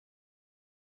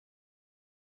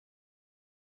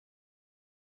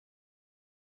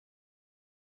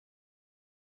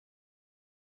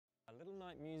Little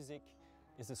Night Music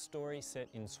is a story set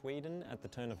in Sweden at the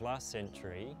turn of last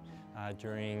century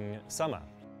during summer.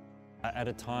 At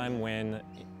a time when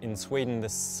in Sweden the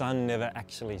sun never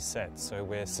actually sets, so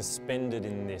we're suspended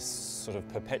in this sort of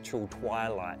perpetual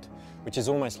twilight, which is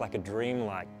almost like a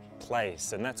dreamlike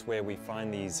place, and that's where we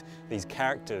find these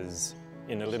characters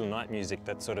in A Little Night Music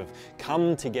that sort of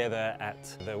come together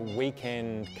at the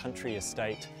weekend country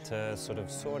estate to sort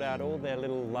of sort out all their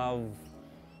little love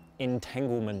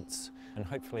entanglements, and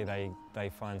hopefully they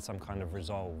find some kind of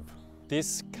resolve.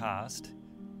 This cast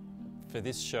for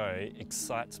this show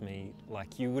excites me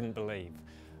like you wouldn't believe.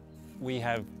 We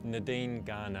have Nadine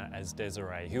Garner as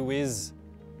Desiree, who is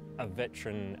a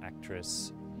veteran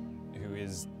actress who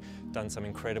has done some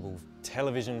incredible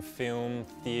television, film,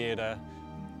 theatre.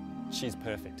 She's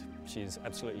perfect. She's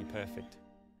absolutely perfect.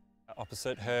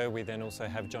 Opposite her, we then also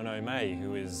have John O'May,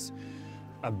 who is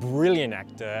a brilliant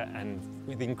actor and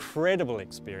with incredible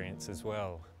experience as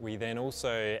well. We then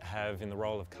also have in the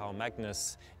role of Carl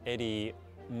Magnus, Eddie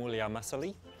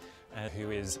Muliaumaseali'I,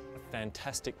 who is a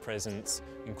fantastic presence,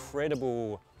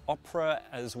 incredible opera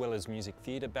as well as music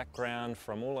theatre background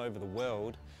from all over the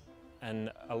world.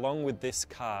 And along with this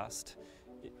cast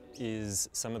is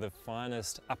some of the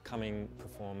finest upcoming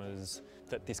performers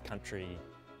that this country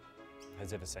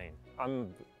has ever seen.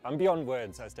 I'm beyond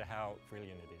words as to how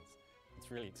brilliant it is. It's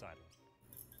really exciting.